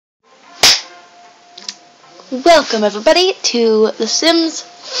Welcome everybody to The Sims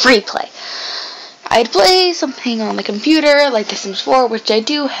Free Play. I'd play something on the computer like The Sims 4, which I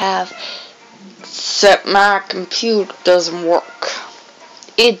do have, except my computer doesn't work.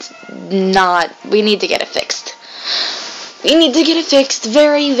 It's not, we need to get it fixed. We need to get it fixed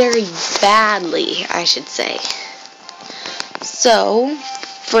very, very badly, I should say. So,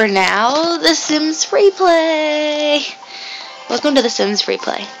 for now, The Sims Free Play. Welcome to The Sims Free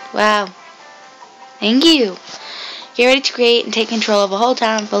Play. Wow. Thank you. Get ready to create and take control of a whole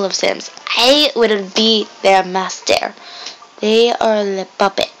town full of Sims. I will be their master. They are the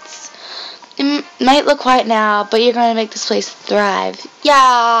puppets. It might look quiet now, but you're going to make this place thrive.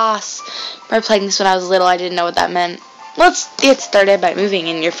 Yes! I remember playing this when I was little. I didn't know what that meant. Let's get started by moving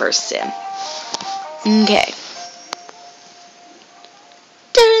in your first Sim. Okay.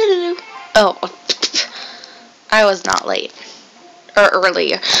 Oh. I was not late. Or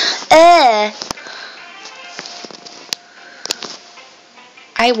earlier.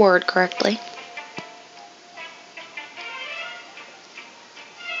 I word correctly.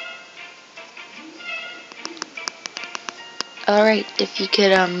 Alright, if you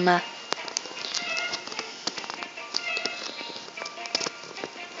could,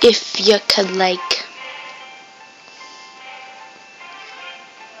 like,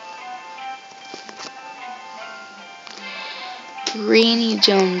 Rainy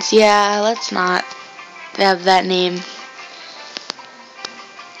Jones. Yeah, let's not have that name.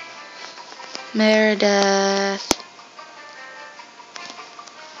 Meredith.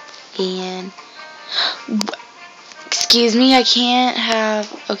 And excuse me, I can't have.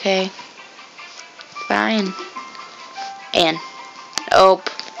 Okay. Fine. Anne. Oh.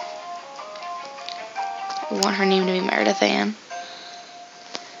 I want her name to be Meredith Ann.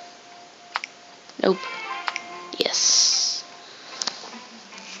 Nope. Yes.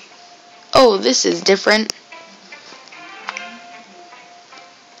 Oh, this is different.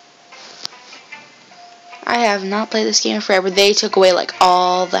 I have not played this game in forever. They took away like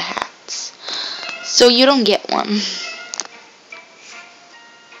all the hats, so you don't get one.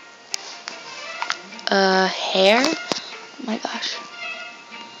 Hair? Oh my gosh.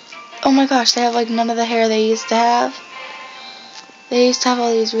 Oh my gosh, they have like none of the hair they used to have. They used to have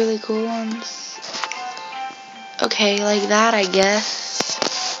all these really cool ones. Okay, like that, I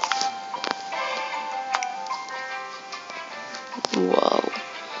guess. Whoa.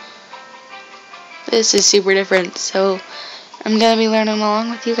 This is super different, so I'm gonna be learning along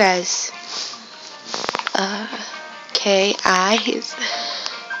with you guys. Okay, eyes.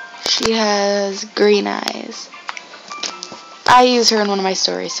 She has green eyes. I use her in one of my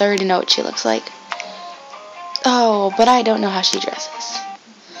stories, so I already know what she looks like. Oh, but I don't know how she dresses.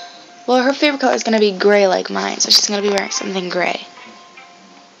 Well, her favorite color is gonna be gray like mine, so she's gonna be wearing something gray.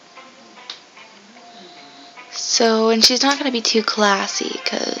 So, and she's not gonna be too classy,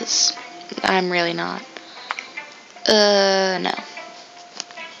 because I'm really not. No.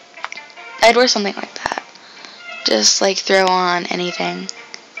 I'd wear something like that. Just, like, throw on anything.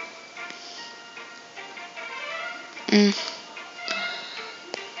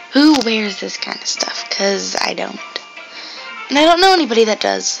 Who wears this kind of stuff? Because I don't. And I don't know anybody that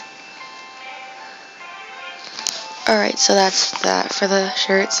does. Alright, so that's that for the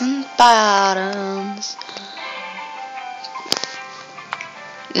shirts and bottoms.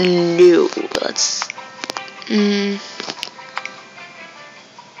 No, let's...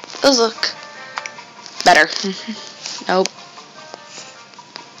 those look better. Nope.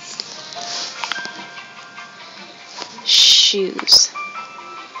 Shoes.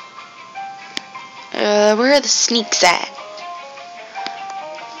 Where are the sneaks at?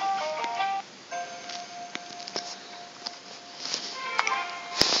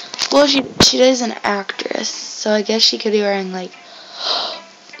 Well, she is an actress, so I guess she could be wearing like...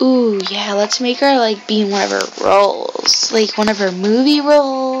 Ooh, yeah, let's make her like be in one of her roles. Like one of her movie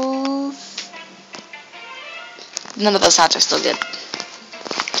roles. None of those hats are still good.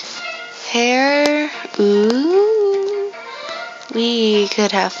 Hair. Ooh. We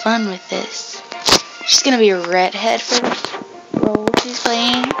could have fun with this. She's gonna be a redhead for the role she's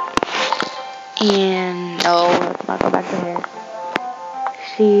playing. And no, let's not go back to hair.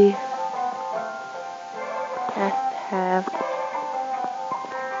 She has to have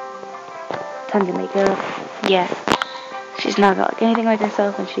tons of makeup. Yeah. She's not gonna look anything like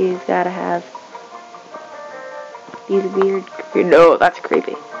herself, and she's gotta have these weird... No, that's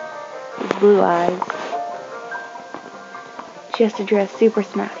creepy. These blue eyes. She has to dress super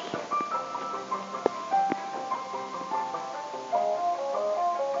snotty.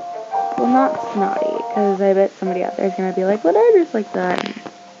 Well, not snotty, because I bet somebody out there is gonna be like, "Well, I dress like that."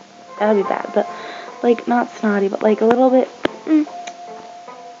 That would be bad, but like, not snotty, but like a little bit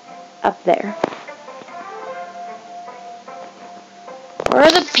up there. Where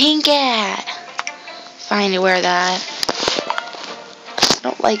the pink at? Fine to wear that. I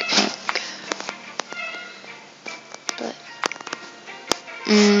don't like pink. But,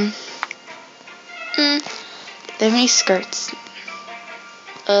 they have any skirts?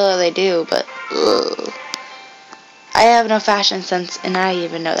 They do, but, ugh. I have no fashion sense, and I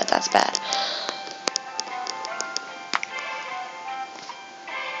even know that that's bad.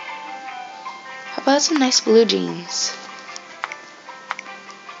 How about some nice blue jeans?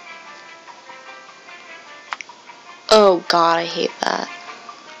 Oh god, I hate that.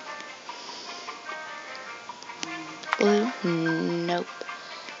 Blue? Nope.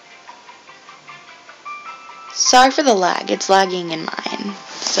 Sorry for the lag. It's lagging in mine.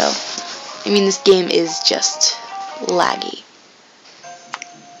 So, I mean, this game is just laggy.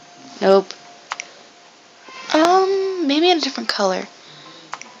 Nope. Maybe in a different color.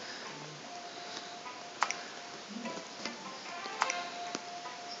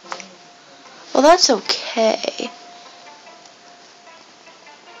 Well, that's okay.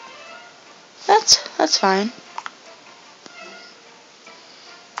 That's fine.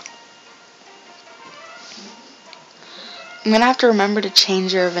 I'm gonna have to remember to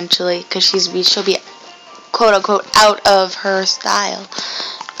change her eventually, because she'll be quote unquote out of her style,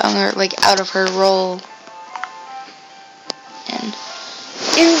 or like out of her role, and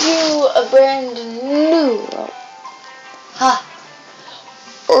into a brand new role. Ha!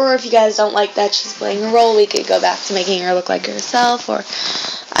 Or if you guys don't like that she's playing a role, we could go back to making her look like herself, or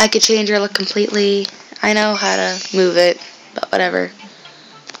I could change her look completely. I know how to move it, but whatever.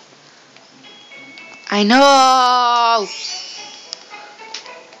 I know!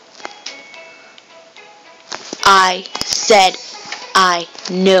 I said I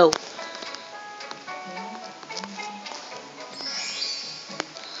know.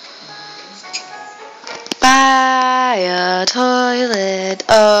 Buy a toilet.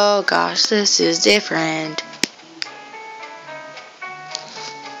 Oh gosh, this is different.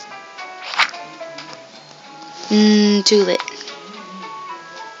 Too lit.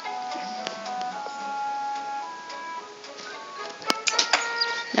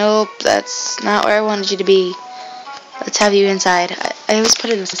 Nope, that's not where I wanted you to be. Let's have you inside. I always put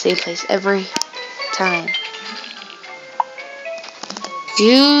it in the same place every time.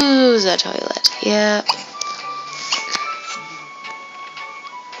 Use a toilet. Yep.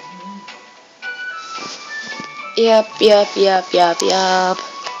 Yep.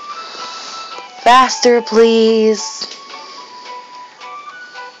 Faster, please.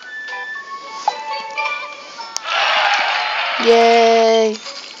 Yay.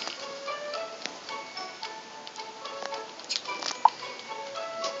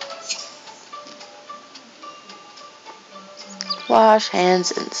 Wash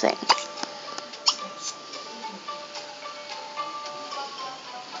hands and sink.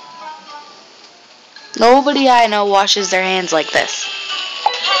 Nobody I know washes their hands like this.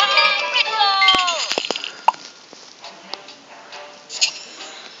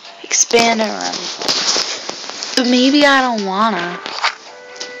 Expand our room. But maybe I don't wanna.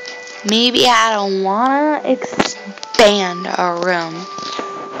 Maybe I don't wanna expand our room.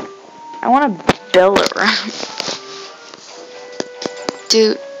 I wanna build a room.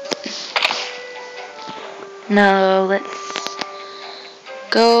 Dude. No, let's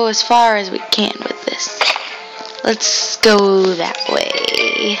go as far as we can with this. Let's go that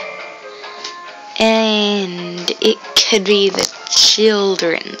way. And it could be the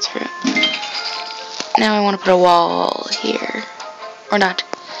children's room. Now I want to put a wall here. Or not.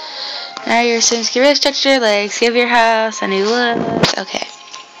 Now your Sims can restructure your legs, give your house a new look. Okay.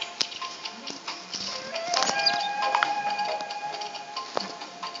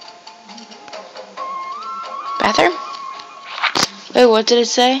 Bathroom? Wait, what did it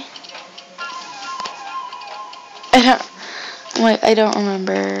say? I don't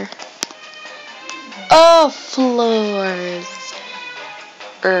remember. Oh, floors.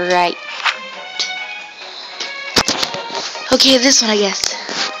 Right. Okay, this one, I guess.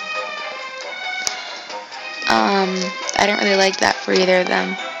 I don't really like that for either of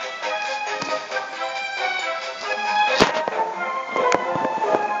them.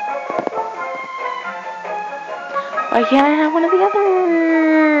 Why can't I have one of the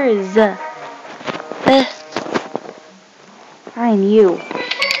others? Fine, you.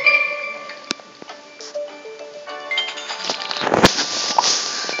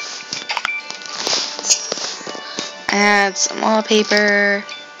 Add some wallpaper.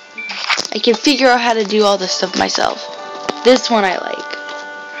 I can figure out how to do all this stuff myself. This one I like.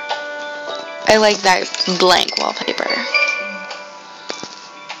 I like that blank wallpaper.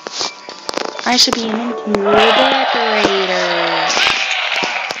 I should be an interior decorator.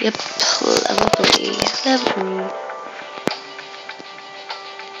 Yep, level 3. Level 3.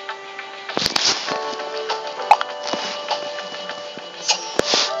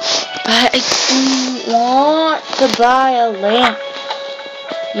 But I don't want to buy a lamp.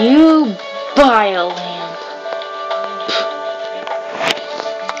 You buy a lamp.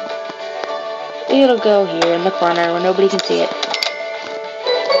 It'll go here in the corner where nobody can see it.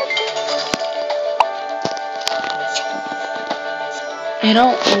 I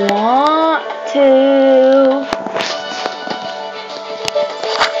don't want to.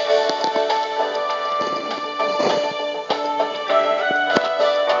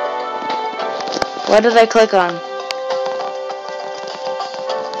 What did I click on?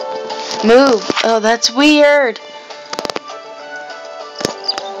 Move. Oh, that's weird.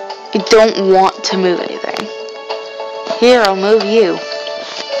 I don't want to move anything. Here, I'll move you.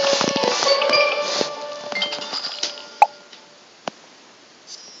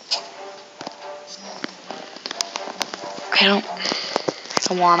 I don't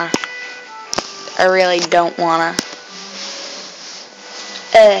wanna. I really don't wanna.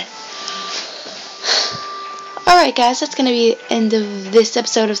 Alright guys, that's gonna be the end of this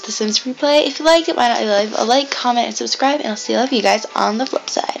episode of The Sims Replay. If you liked it, why not leave a like, comment, and subscribe, and I'll see all of you guys on the flip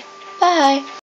side. Bye!